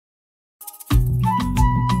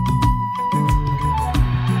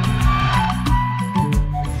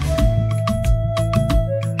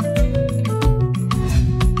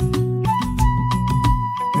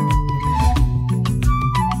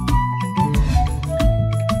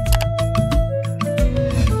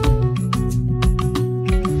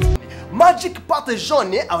magic pate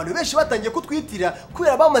jaune abantu benshi batangiye kutwitira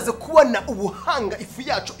kubera bamaze kubona ubuhanga ifu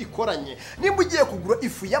yacu ikoranye. Nimba ugiye kugura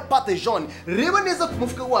ifu ya pate jaune, reba neza ku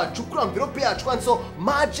mufuka wacu kuri envelope yacu kwanditseho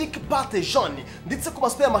magic pate jaune, ndetse ku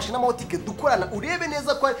masupermarché n'amabotike dukorana urebe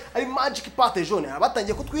neza ko ari magic pate jaune.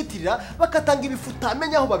 Abatangiye kutwitirira bakatanga ibifu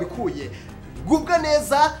utamenya aho babikuye. Gubwa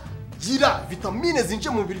neza, gira vitamine zinje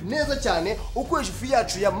mu mubiri neza cyane ukoresha ifu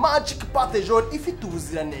yacu ya magic pate jaune ifite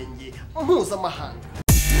ubuziranenge mpuzamahanga.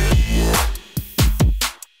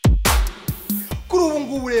 Kuri ubu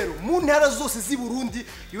ngubu rero mu ntara zose z'i Burundi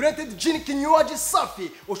United Gin kinywaji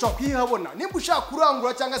safi ushaka kuyihabona. Nimba ushaka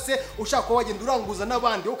kurangura cyangwa se ushaka ko wagenda uranguza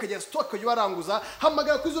n'abandi ukagera stock yo baranguza,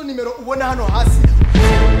 hamagara kuri zo nimero ubona hano hasi.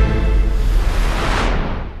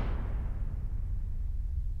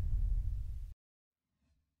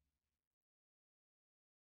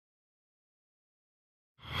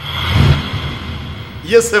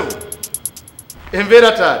 Yesebu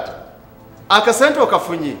Embera tata akasento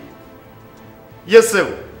kafunyi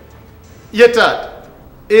Yesebu Yetata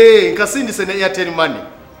nkasindi sene Airtel money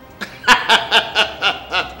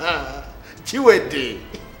Chiwede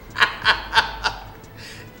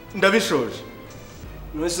ndabishoje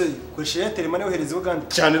Nose kwishye Airtel money ohereza Uganda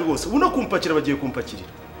cyane rwose ubuno kumpakira bagiye kumpakirira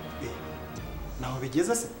naho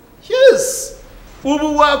bigeza se. Yes,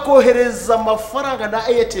 ubu wakohereza amafaranga na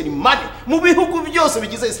Airtel money mu bihugu byose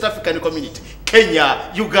bigize East African Community, Kenya,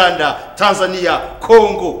 Uganda, Tanzania,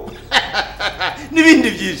 Congo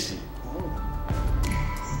n'ibindi byinshi.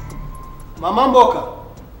 Mama Mboka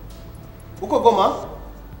uko Goma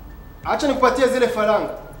acha nikupatie zile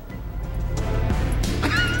faranga.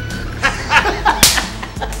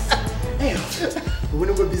 Ubu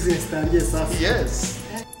nibwo business tangiye sasa. Yes.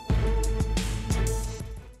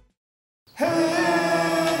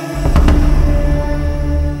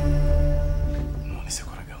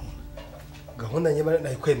 Gahunda nyema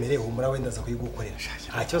nayikwemereye humura wenda za kuyigukorera.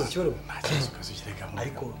 Nta kibazo cyoro. Nta kibazo kuzikireka.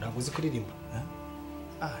 Ariko ntabwo uzi kuririmba.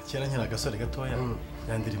 Kera nkira gasore gatoya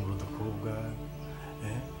yandirimba urudukobwa.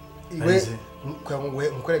 Iwe kwamwe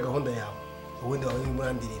mukore gahunda yawe. Ubundi wawe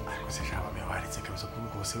murandirimba. Ariko se shaba me waritse kabisa kuri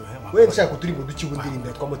rwose we nshaka kuturimba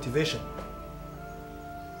dukigundirimba twa motivation.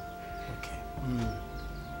 Okay.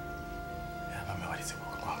 Yaba me waritse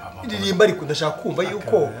kuko ndirimba ariko ndashaka kumva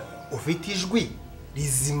yuko ufite ijwi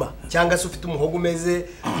rizima cyangwa se ufite umuhogo umeze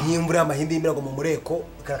nk'imvura y'amahindi y'imirago mu mureko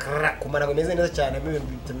kumara gomeze neza cyane ibintu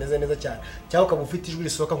bitameze neza cyane cyangwa ukaba ufite ijwi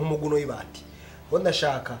risohoka nk'umuguno w'ibati. Bo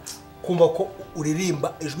ndashaka kumva ko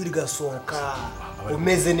uririmba ijwi rigasohoka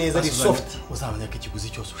umeze neza ari soft. Uzamenya ko ikiguzi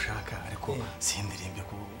cyose ushaka ariko sindirimbe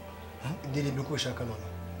ko ndirimbe ko ushaka none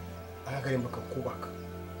akagarimba kakubaka.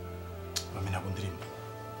 Bamena bundirimba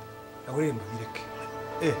agurimba bireke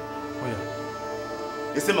oya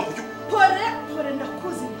ese makuju pore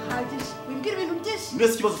ndakuzi bihagije wimbwira ibintu byinshi.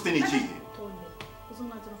 Mbese kibazo ufite n'iki Tone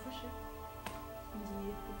uzumwanzira ufashe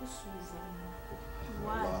ngiye kugusubiza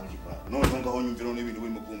none ngaho nyumvira n'ibintu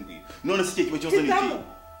urimo kumbwira none se kiba cyose n'iki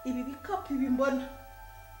ibi bikapu bimbona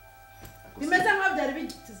bimeze nka byari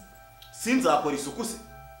bigitize. Sinzakora isuku se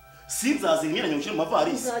sinzaza imyanya nyushye mu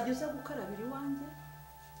mavarisi. Uzajya uza gukarabira iwanjye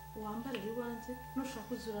wambarira iwanjye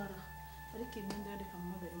nushaka uzurara ariko imyenda yandika mu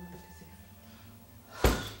mabere imodoka zira.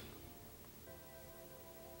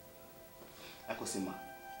 Ako sima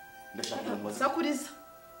ndashaka kubaza sakuriza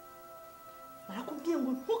narakubwiye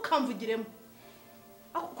ngo ntukamvugiremo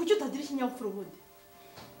ako kuki utagira ikinyabupfura ubundi.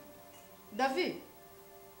 David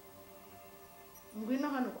ngwino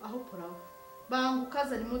hano aho poraho bangu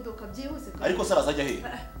kazana imodoka byihuse kandi ariko sara azajya he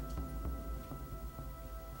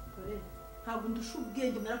kore ntabwo ndusha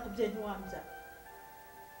ubwenge narakubwiye ntiwambya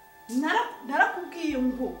narakubwiye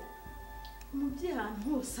ngo umubyeyi ahantu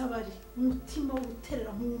hose abari umutima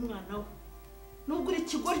w'uterera nk'umwana we nubwo uri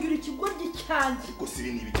ikigoryi cyanjye. Ariko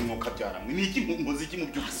sibi ni ibiki nkoka byaramwe ni iki nkozi iki mu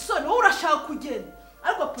by'ukuri. So no urashaka kugenda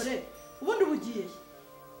ariko pore ubundi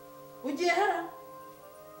ugiye hera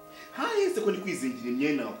hayese ko ni kwizingira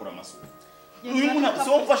imyenda nakora amasuku. Uyu muntu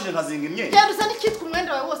so mfashije nkazinga imyenda. Genda usa n'ikitwa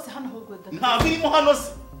umwenda wawe wose hano ahubwo da. Ntabwo irimo hano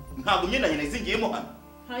se. Ntabwo imyenda nyine izingiyemo hano.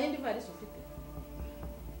 Nta yindi varisi ufite.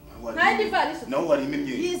 Nta yindi varisi. Naho harimo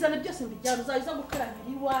imyenda. Yizana byose mbijyana uzayiza gukarabira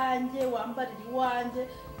iwanjye wambarira iwanjye.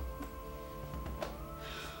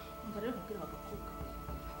 Rero kubwira bagakobwa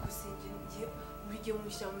kusingiye burige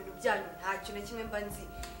mushyira mu bintu byanyu ntacyo na kimwe mba nzi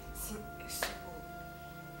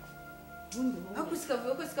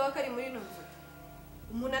akuskavuye ko sikaba kari muri numva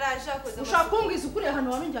umuntu araje akoze ushaka kungwiza ukuri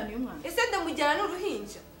hano wamenjyana uyu mwana ese ndamujyana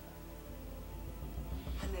n'uruhinja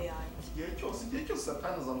hano yanjye igihe cyose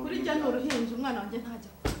satani za kuri jya n'uruhinja umwana wanjye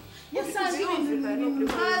ntajya yasanze ibintu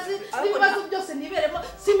ntazi ibibazo byose niberemo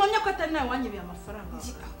simpamya ko atari nawe wanyibiye amafaranga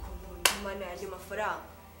umwana yanjye amafaranga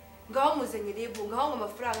ngaho muzanye ribu ngaho ngo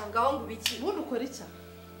amafaranga ngaho ngo biki ubundi ukora iki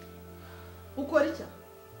ukora iki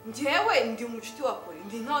njyewe ndi umucuti wa Pole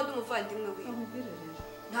ndi nkaho ndi umuvandimwe wiwe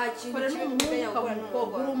nta kintu kimwe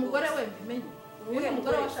uri umugore we mbimenye uri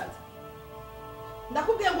umugore washatse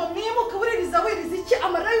ndakubwiye ngo mwimuke buririza wiriza iki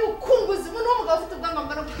amarira y'ubukunguzi umuntu w'umugabo ufite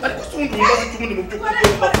ubwangambara ariko se undi umbaza iki ubundi mu by'ukuri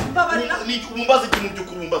ni umbaza iki mu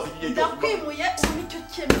by'ukuri umbaza iki gihe ndakwimuye ubu nicyo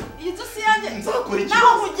keme iyi nzu si yanjye nzakora iki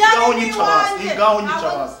naho mujyane ngaho nyica hasi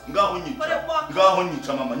ngaho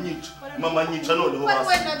nyica mama nyica noneho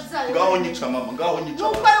hasi ngaho nyica mama ngaho nyica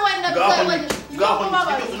ngaho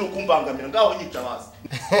nyica byose ni ukumbangamira ngaho nyica hasi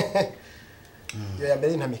iyo ya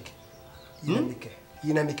mbere y'intamike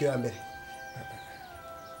y'intamike ya mbere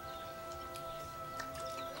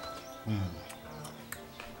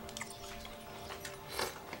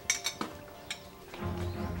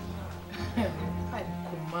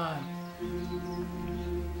ariko mana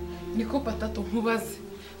niko patatu nkubaze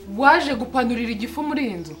waje gupanurira igifu muri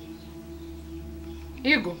iyi nzu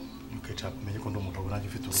yego mukeca kumenye ko ndi umugabo nanjye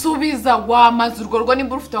ufite urugo subiza wamaze urwo rugo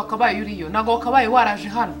nimba urufite wakabaye uriyo ntabwo wakabaye waraje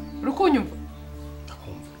hano uri kunyumva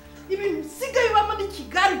ndakumva ibintu usigaye ubamo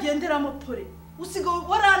n'ikigare ugenderamo Pole usigaye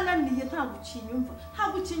warananiye ntabwo ukinyumva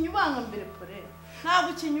ntabwo ukinyubanga mbere Pole ntabwo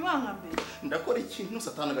ukinyubanga mbere ndakora ikintu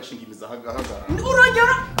satani agashinga imizi ahagarara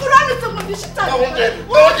urongera uranitse ngo ndishitane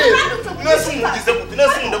nese umugize gute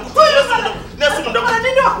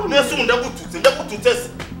nese ndagututse se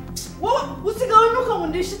wowe usigaye nuka ngo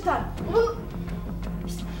ndishitane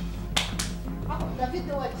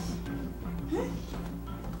David wati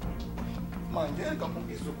mangereka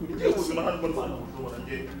mubwiza ukuri ngiye ubuzima ntabwo nzabushobora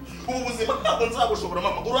ngiye ubu buzima ntabwo nzabushobora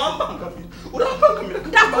mama urambangamira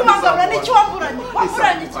ndakubangamira n'icyo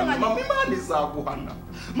wamburanye cyane mama Imana izaguhana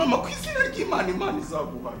mama ku izina ry'Imana Imana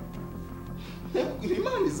izaguhana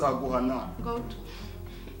Imana izaguhana ngaho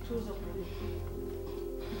tuza kuri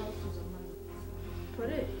tuza mama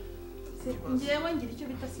Pole ngewe ngira icyo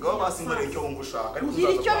bita ngaho basimbare icyo wumva ushaka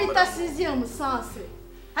ngira icyo bita siziye musanse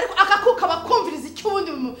ariko akakuka bakumviriza icyo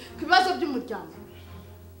ubundi ku bibazo by'umuryango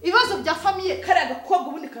ibibazo bya famiye kare agakobwa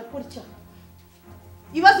ubundi kakora icyaha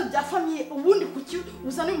ibibazo bya famiye ubundi kuki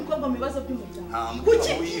uzana uyu mukobwa mu bibazo by'umuryango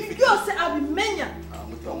kuki byose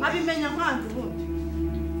abimenya nkandi ubundi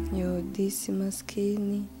yo disi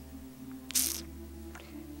maskini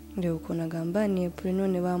ndeba ukuntu agambaniye Pole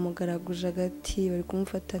none bamugaraguje agati bari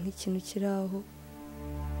kumufata nk'ikintu kiri aho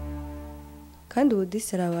kandi ubu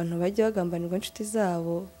disi hari abantu bajya bagambanirwa inshuti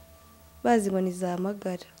zabo bazi ngo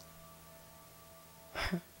nizamagara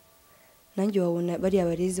nanjye wabona bariya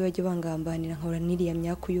barezi bajya bangambanira nkahora n'iriya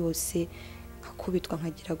myaku yose nkakubitwa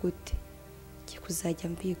nkagira gute ngiye kuzajya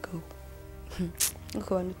mbigaho nk'uko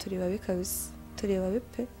abantu turi babi kabisa turi babi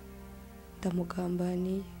pe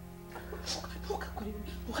ndamugambaniye ntukakore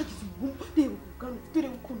uhagize umuntu reba ubwanwa dore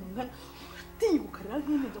ukuntu ungana uratinya ukarira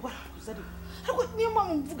nk'imeza warakuza ariko niyo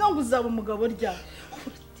mpamvu mvuga ngo uzaba umugabo ryari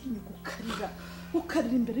uratinya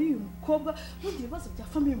ukarira imbere y'uyu mukobwa n'ibindi bibazo bya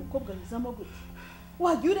famiye umukobwa bizamo gute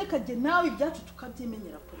wajya urekage nawe ibyacu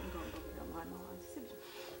tukabyimenyera Pole ngambanira mwana wanjye sibyo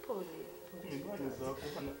Pole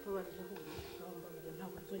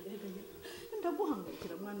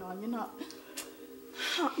ndaguhangayikira mwana wanjye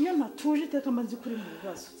iyo natuje iteka amaze kuri mu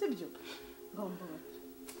bibazo sibyo ngambanira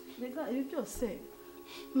rega ibi byose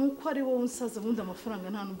nuko ari wowe unsaza ubundi amafaranga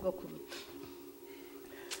nta nubwo akuruta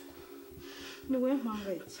ni wowe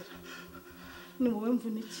mpangayikira ni wowe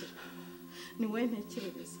mvunikira ni wowe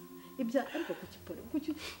ntekerereza ibya ariko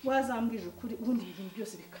kuki wazambwije ukuri ubundi ibintu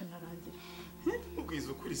byose bikanarangira ubwiza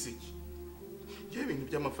ukuri siki ngiye ibintu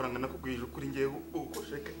by'amafaranga nakubwije ukuri ngiye uko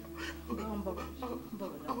sheke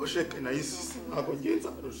aho sheke nayisi ntabwo ngenza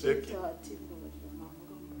rusheke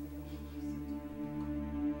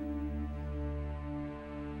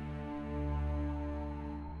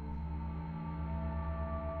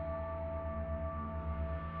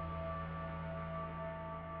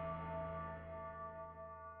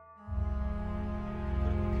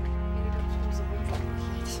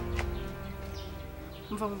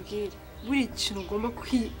mva mubwire buri kintu ugomba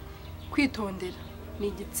kwitondera ni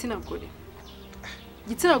igitsina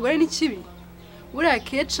gore ni kibi buriya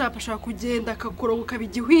ketchup ashaka kugenda akakoroga ukaba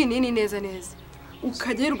igihwinini neza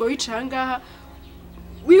ukagerwa wicara ngaha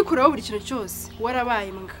wikoraho buri kintu cyose warabaye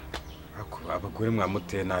imbwa abagore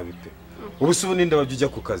mwamuteye nabi pe ubu se ubu ninde wajya ujya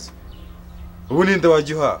ku kazi ubu ninde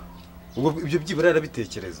wajya uhaha ubwo ibyo byibura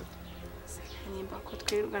yarabitekereza nimba ko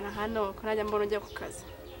twirugana hano ko najya mbona ujya ku kazi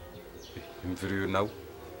imvura uyu nawe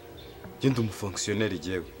genda umufonkisiyoneri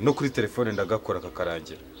igiyewe no kuri telefone ndagakora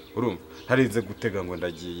kakarangira urumva harinze gutega ngo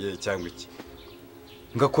ndagiye cyangwa iki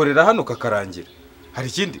ngakorera hano kakarangira hari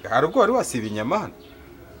ikindi hari ubwo wari wasiba inyama hano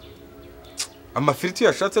amafiriti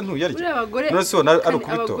yashatse ntuyarya buriya abagore none ubona ari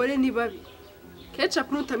ukubito abagore ni babi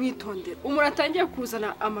ketchup nutamwitondera umuntu atangiye kuzana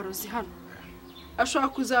amarozi hano ashobora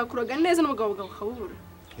kuzakuraga neza n'umugabo wawe ukabubura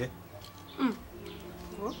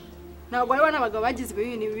ntabwo ari n'abagabo bagize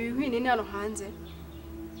ibihwini hano hanze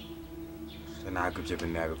ntabwo ibyo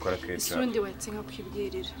bintu yabikora ketchup isundi waretse nka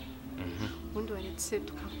kwibwirira ubundi waretse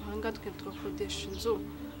tukavanga tugakodesha inzu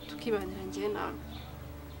tukibanira njye nawe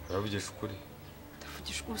uravugisha ukuri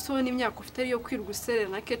ndavugisha ubusobe n'imyaka ufite ariyo kwirwa userera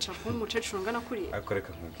na ketchup nk'umukecuru ungana kuriya ariko reka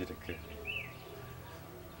nkubwire ke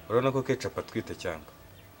urabona ko ketchup atwite cyangwa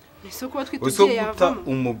ese kuba twite ugiye yavamo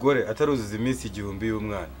umugore ataruzuza iminsi 1000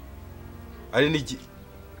 y'umwana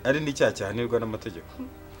ari n'icyaha cyahanirwa n'amategeko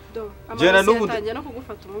jena n'ubu yatangiye no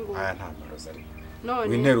kugufata umungu aya nta marozi ari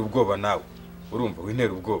wintera ubwoba nawe urumva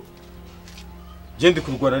wintera ubwoba gende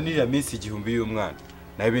kurwana n'iriya minsi 1000 y'umwana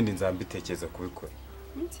nayo ibindi nzambitekereza kubikora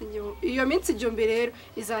iyo minsi 1000 rero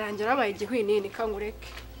izarangira abaye igihwinini kangureke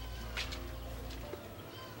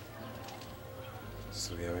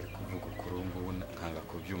so yawe kuvuga kuri ubu nkanga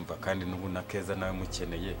kubyumva kandi n'ubu na Keza nawe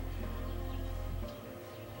mukeneye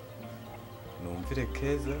numvire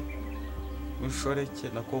Keza ushoreke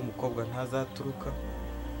nako umukobwa ntazaturuka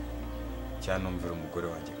cyane numvira umugore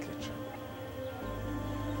wanjye Keca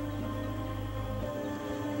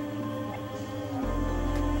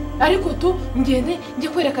ariko tu ngende njye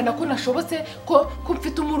kwerekana ko nashobotse ko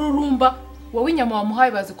mfite umururumba wowe inyama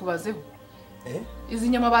wamuhaye bazi kubazeho izi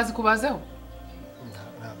nyama bazi kubazeho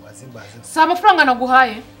si amafaranga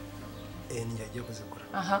naguhaye njye agiye kuzigura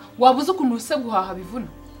aha wabuze ukuntu use guhaha bivuna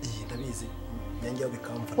iyi ndabizi nyange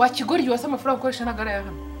bikamva wakigoryi wase amafaranga ukoresha nagara ya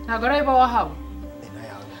hano nagara yaba wahawe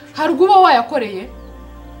hari uba wayakoreye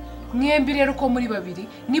mwembi rero ko muri babiri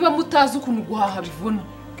niba mutazi ukuntu guhaha bivuna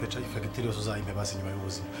Keca ifagitire yose uzayimpebaza nyuma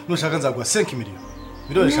y'ubuzima nushaka nzaguha 5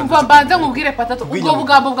 miliyoni numva mbanza nkubwire patato ubwo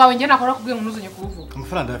bugambo bwawe njye nakora kubwira ngo ntuzunye kubuvuga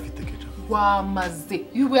amafaranga yafite Keca wamaze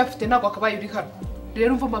iyo ubu yafite ntabwo akabaye uri hano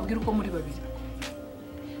rero umva mbabwira uko muri babiri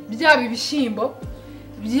byaba ibishyimbo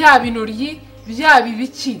byaba intoryi byaba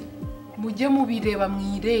ibiki mujye mubireba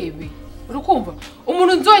mwirebe urukumva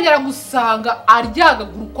umuntu nzongera gusanga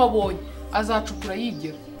aryagagura uko abonye azacukura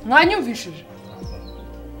yigera mwanyumvishije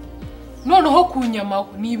noneho kunyamaho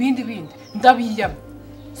ni ibindi bindi ndabiyama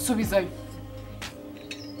subizayo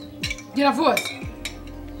gira vuba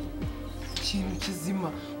ikintu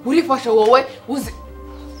kizima urifasha wowe uzi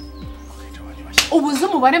ubuze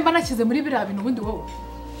umubare mba nakize muri biriya bintu ubundi wowe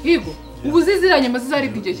higo ubuze ziriya nyama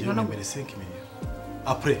zizaribwa igihe kinona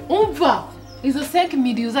umva izo 5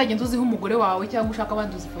 miliyoni uzagenda uziha umugore wawe cyangwa ushaka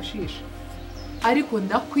abandi uzifashisha ariko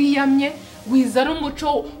ndakwiyamye wizana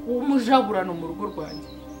umuco w'umujaburano mu rugo rwanjye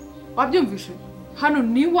wabyumvishe hano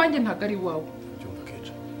ni iwanjye ntabwo ari iwawe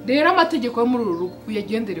rero amategeko yo muri uru rugo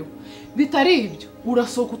uyagendereho bitari ibyo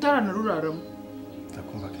urasohoka utaranaruraramo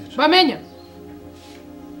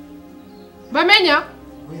bamenya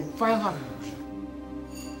vayo hano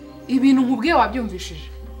ibintu nkubwiye wabyumvishije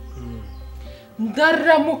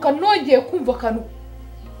ndaramuka nongeye kumva akantu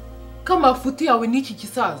k'amafuti yawe n'iki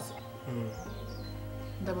gisaza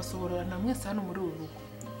ndabasohorana mwese hano muri uru rugo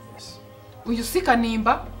uyu si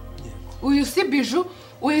Kanimba uyu si Biju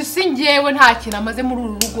uyu si njyewe nta kintu amaze muri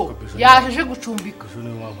uru rugo yajeje gucumbika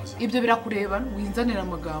ibyo birakureba winzanira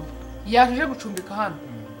amagambo yajeje gucumbika hano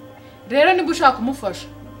rero niba ushaka kumufasha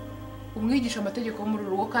umwigisha amategeko yo muri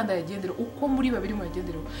uru rugo kandi ayagendera uko muri babiri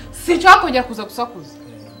muyagendereho sinshaka kongera kuza gusakuza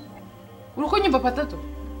uruko nyumva patato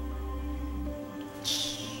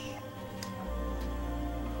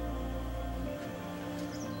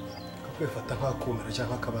kakwifata nk'akumira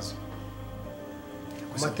cyangwa akabazo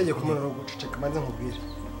amategeko yo muri uru rugo ceceka manze nkubwire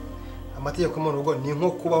amategeko yo muri uru rugo ni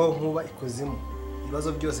nko kubaho nkuba ikuzimu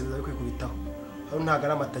ibibazo byose biza bikwikubitaho hano ntabwo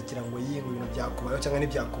ari amatakira ngo yingo ibintu byakubayeho cyangwa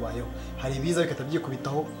n'ibyakubayeho hari ibiza bikata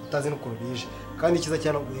byikubitaho utazi n'ukuntu bije kandi ikiza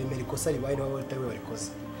cyane guhemera ikosa ribaye niba utari we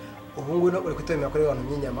warikoze ubu ngubu uri kutemera ko abantu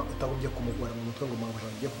b'inyama utagombye kumugora mu mutwe ngo mabuje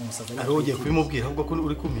ugiye kumusaza ari ugiye kubimubwira ahubwo ko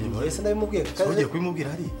uri kumenya ese ndabimubwira kandi ugiye kubimubwira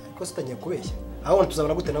hari ariko sitangiye kubeshya aho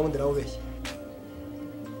tuzabona gute nawe ndiraho ubeshya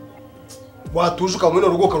watujuka muri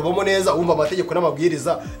no rugo karubamo neza umva amategeko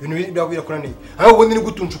n'amabwiriza ibintu byabwira kunaniye aho ubundi ni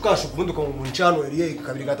gutunshukasha ubundi ko mu ncano yari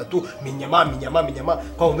kabiri gatatu minyama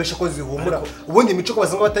kwa umbesha ko zihumura ubundi imico ko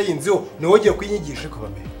basanga batayinziho ni wowe ugiye kwinyigisha ariko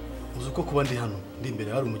bame uzi uko kuba ndi hano ndi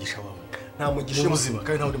imbere hari umugisha wawe nta mugisha ubuzima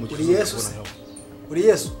kandi nta wundi mugisha uri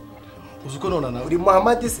Yesu uzi uko nona nawe uri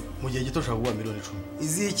Muhammad se mu gihe gito ushaka kuba miliyoni 10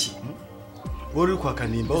 iziki wowe uri kwa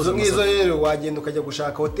Kanimba uzo ngizo rero wagenda ukajya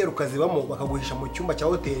gushaka hotel ukazibamo bakaguhisha mu cyumba cya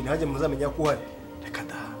hotel ntaje muzamenya ko uhari reka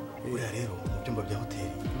da uriya rero mu byumba bya hotel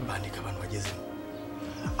bandika abantu bagezemo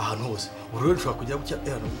ahantu hose urero ushobora kujya gucya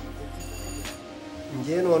hano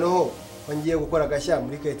ngiye noneho ngiye gukora agashya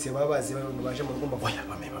muri ketse babazi abantu baje mu rugomba oya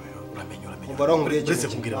bamenya Mbara nkubwiye uretse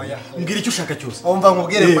kumbwira mbwira icyo ushaka cyose umva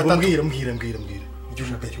nkubwire mbwira icyo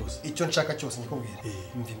ushaka cyose icyo nshaka cyose ndikubwira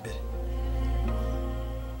mva imbere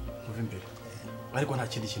ariko nta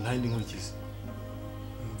kindi kintu ntari nkurikiza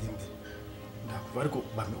mva imbere ndakuva ariko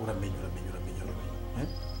uramenya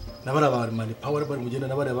nabara abantu mani power bari mugenda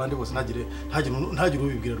nabari abandi bose ntagire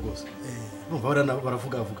ubibwira rwose urumva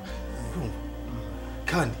baravuga urumva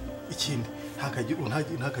kandi ikindi ntakagira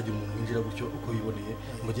umuntu winjira gutyo uko yiboneye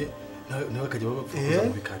mujye nawe akajya bapfuza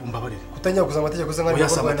mu bikari umbabarire kutangira kuza amategeko se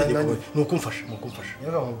nk'ayo amategeko nukumfasha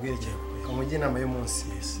rero bamubwire cyane kamujye inama y'umunsi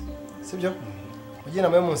sibyo mujye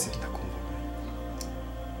inama y'umunsi ndakumva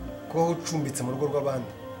ko ucumbitse mu rugo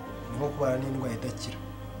rw'abandi nko kubara n'indwara idakira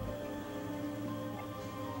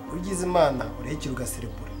ugize imana urehekira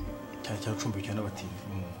ugaserebura cyane ucumbikiwe n'abatindi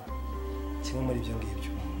kimwe muri ibyo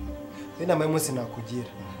ngibyo rero inama y'umunsi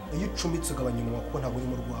nakugira iyo ucumbitse ugabanya umunwa kuko ntabwo uri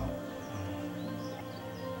mu rwawe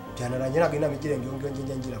byanarangira ntabwo inama igira ngo iyo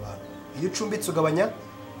njye ngira abantu iyo ucumbitse ugabanya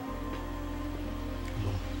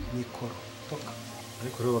mikoro toka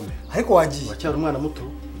ariko rero ariko wagiye wacyari umwana muto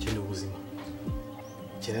ukeneye ubuzima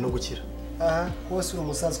ukeneye no gukira aha kose uri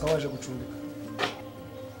umusaza ukaba waje gucumbika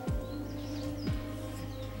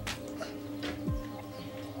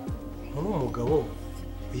umugabo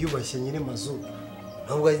yubashye nyine mazu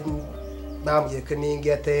nubwo bambwiye ko n'ingi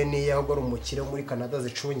ateye niyo ahubwo ari umukire muri Canada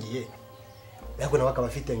zicungiye ariko nawe akaba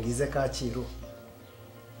afite ngize Kacyiru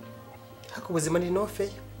ariko ubuzima ni no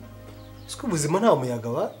fair siko ubuzima nta muyaga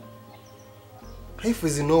wa life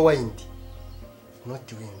is no wind not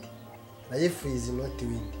wind life is not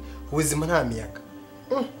wind ubuzima nta miyaga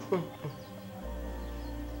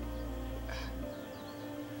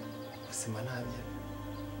ubuzima nta miyaga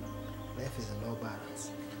life is no balance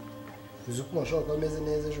uzi ko ushobora kuba ameze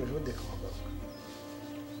neza ejo udeka umugabo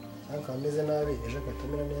cyangwa akaba ameze nabi ejo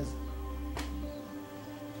agatamera neza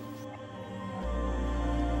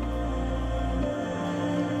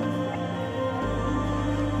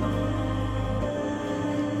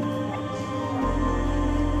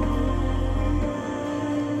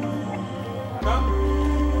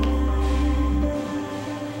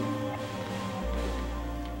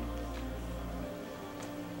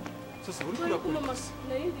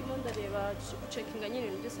gucekinga nyine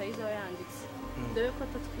ibintu byose ayize aba yanditse ndabe ko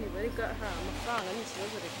atatwiba ariko amafaranga ni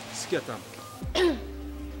ikibazo reka sikia tama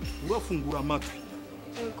urafungura amatwi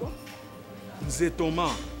yego mzee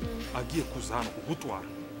Toma agiye kuza hano kugutwara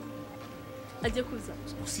agiye kuza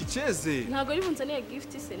usicheze ntabwo ari bunzaniye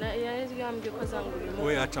gift se yari yambwiye ko azangurira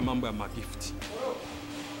wewe acha mambo ya magift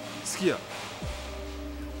sikia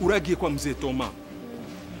uragiye kwa mzee Toma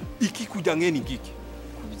iki kujangeni giki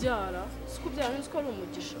kubyara sikubyara nzi ko ari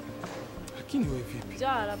umugisha lakini wewe vipi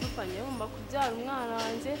byara papa nyumba kubyara umwana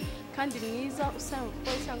wanjye kandi mwiza usanga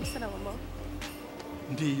ko cyangwa se na mama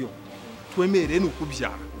ndiyo twemere no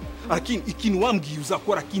kubyara lakini ikintu wambwiye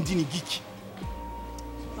uzakora kindi ni giki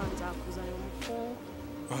banza kuzana umufungo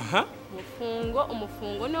aha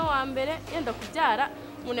umufungo no wa mbere yenda kubyara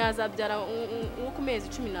umuntu yazabyara ku mezi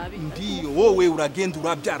 12 ndiyo wowe uragenda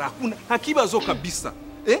urabyara hakuna hakibazo kabisa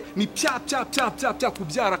ni pya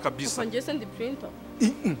kubyara kabisa ngiye se ndi printer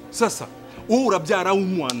sasa wowe urabyara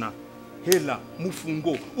umwana hela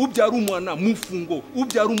mufungo ubyara umwana mufungo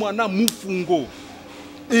ubyara umwana mufungo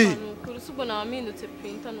kurusugo nawamindutse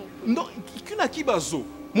printer no ikina kibazo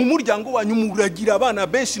mu muryango wanyu muragira abana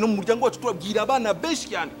benshi no mu muryango wacu turabwira abana benshi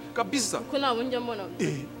cyane kabisa uko nabonye mbona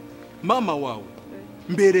mama wawe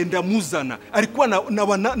mbere ndamuzana alikuwa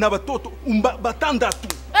na watoto batandatu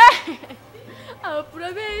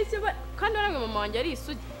abapurabeshye kandi waramwe mama wanjye ari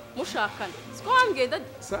isugi mushakana siko wambwiye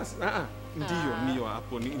sasa ndiyo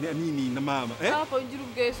hapo nini na mama hapo ugira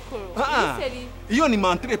ubweskoro iyo ni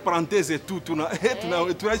entre parenthèse tout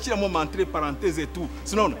tunashyiramo entre parenthèse tout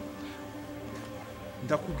sinaona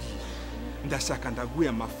ndakubwiye ndashaka ndaguye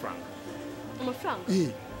amafaranga papa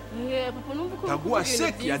numva ko ndaguha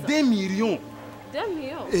chèque ya 2 millions 2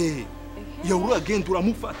 millions ya uragenda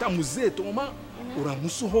uramufata muzee Toma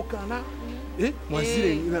uramusohokana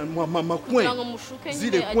mwazire mama kwen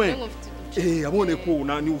zile kwen abone ko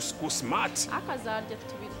nani usko smart akazarya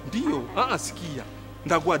tubiri ndiyo sikia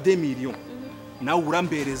ndagwa 2 millions na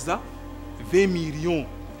urambereza 20 millions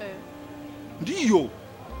ndiyo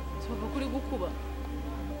tuba kuri gukuba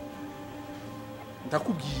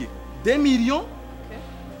ndakubwiye 2 millions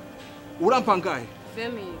urampangaye 20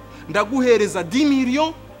 millions ndaguhereza 10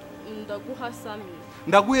 millions ndaguha 100 millions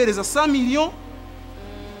ndaguhereza 100 millions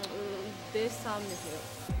 200 millions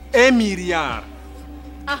 1 milliard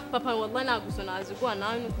papa wallahi naguzo nazigwa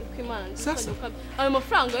nawe n'ukuri kw'Imana Sasa. ayo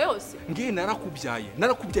mafaranga yose nge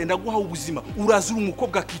narakubyaye ndaguha ubuzima urazura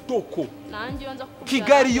umukobwa kitoko nanjye yonza kukubwira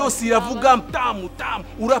Kigali yose iravuga mtamu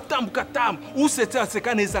uratambuka tamu usetse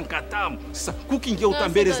aseka neza nkatamu sasa kuki nge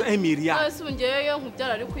utambereza Emilia ese ungeyeyo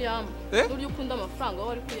nkubyara ari kuyamba uri ukunda amafaranga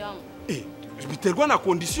wowe ari kuyamba biterwa na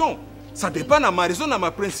condition ça dépend na ma raison na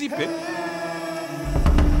ma principe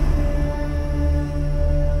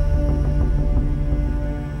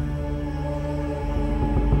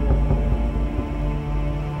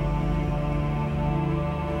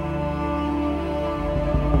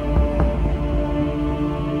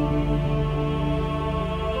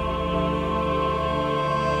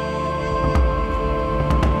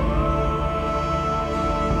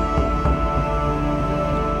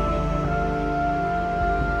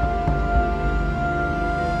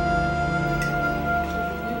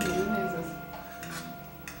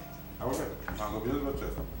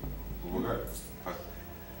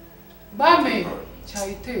Bame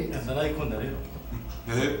cyahite ndarayikunda rero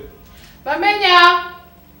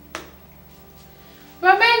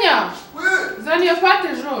bamenya zaniye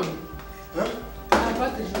pate jaune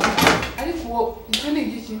pate jaune ariko uwo icyo ni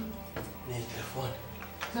igiki ni telefone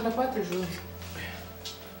zana pate jaune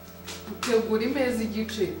utegura imeza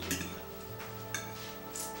igice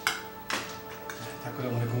takora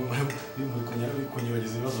muri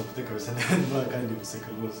kunyibageza ibibazo mfite kabisa neza kandi guseka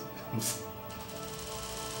rwose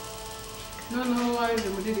noneho waje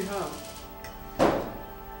muri rihabu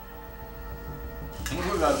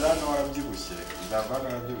Nubwo zazana warabyibushye ndavana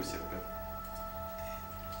warabyibushye pe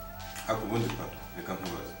ako ubundi papa reka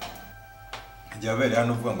nkubaza igihe abere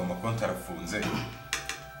hano uvuga ngo amakonti arafunze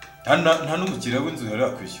nta n'umukiriya w'inzu yari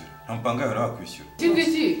wakwishyura nta mupanga yari wakwishyura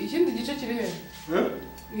ikindi gice kiri he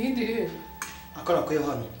ibindi iri he ako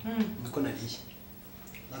nakuyeho hano niko nariye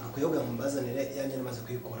nagakuyeho ngo mbazanire yanjye namaze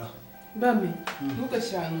kuyikora bame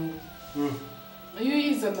ntugashyane iyo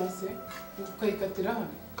uyizana se ukayikatira hano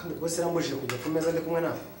kandi rwose ramujije kujya ku meza ndi kumwe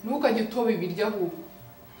nawe ntukajye utoba ibiryo ahubwo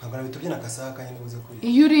ntabwo nabitubye n'akasaha kanya nibuze kurya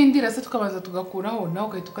iyo urindira se tukabanza tugakuraho nawe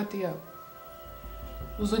ugahita ukata iyabo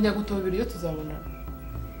uzongera gutoba ibiryo tuzabonana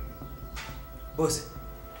bose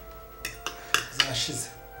zashize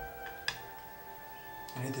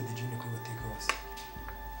United Junior kuri botike hose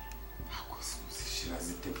zishira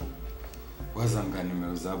ziteko wazanga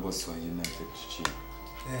nimero za boss wa United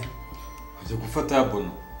Junior ajya gufata ya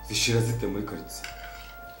bono zishira zite muri quartier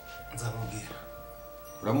nzamubwira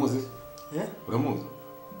uramuzi uramuzi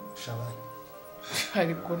Shabani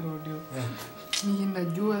ariko nuriyo niyi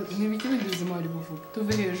najua nibiki bizima ari buvuga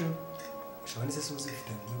tuve hejuru Shabani se suzi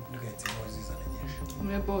ifite muri gaitsi ngo zizana nyinshi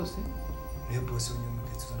mwe boss unyuma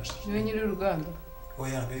gaitsi uzanashije niwe nyiri uruganda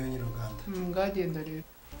oya ngayo nyiri uruganda ngagenda rero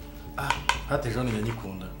pate jaune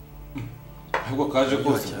nyanyikunda ahubwo kaje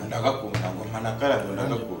kose ndagakunda ngo mpana ngo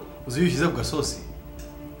ndagakunda uzi yishyize ku gasosi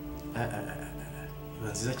iba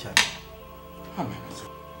nziza cyane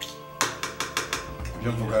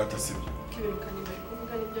ibyo mvuga atasibye kibirukana imbere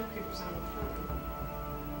kuvuga n'ibyo kwiguza amafaranga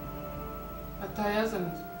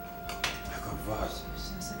atayazana akava hasi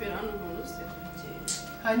sinasabira hano umuntu se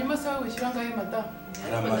hanyuma se wishyura ngahe madamu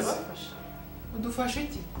aramaze udufashe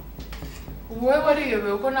iki ubu wowe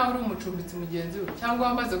wariyobeye ko nawe uri umucumbitsi mugenzi we cyangwa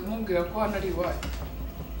wamaze kumubwira ko hano ari iwacu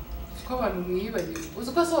uzi ko abantu mwiyibagiwe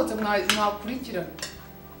uzi ko asohotse mwakurikirana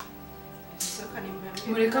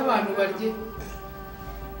mureke abantu barye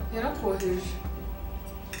yarakoheje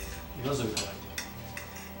ibibazo bikarangira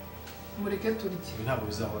mureke turye ibi ntabwo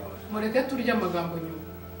bizahoraho mureke turye amagambo nyuma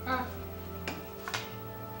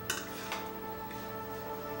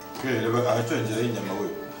reba ahacongeraho inyama we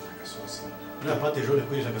agasosi uriya pate jaune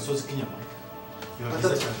kurisha agasosi k'inyama biba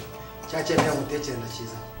byiza cyane cya cyane yamutekera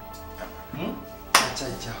ndakiza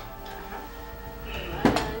cya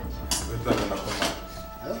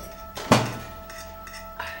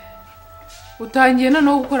utangiye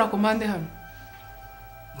noneho gukora komande hano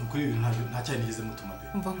ukuri ibi nta cyane nigeze mutuma pe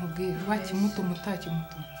umva nkubwire wakimutuma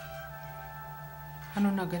utakimutuma hano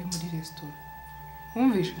ntabwo ari muri resitora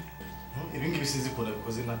wumvishe ibi ngibi sinzi ko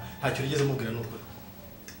nabikoze ntacyo nigeze mubwira n'ukuri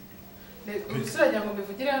usiragira ngo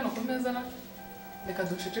mbivugire hano ku meza reka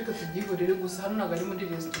duceceke tubyihurire gusa hano ntabwo ari muri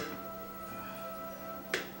resitora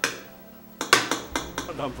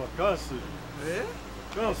ndamva kasi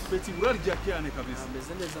kasi peti urarya cyane kabisa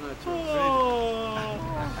ameze neza ntacyo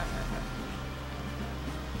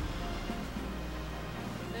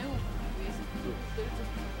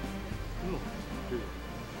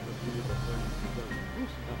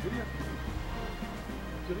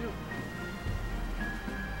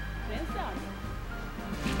Pensa?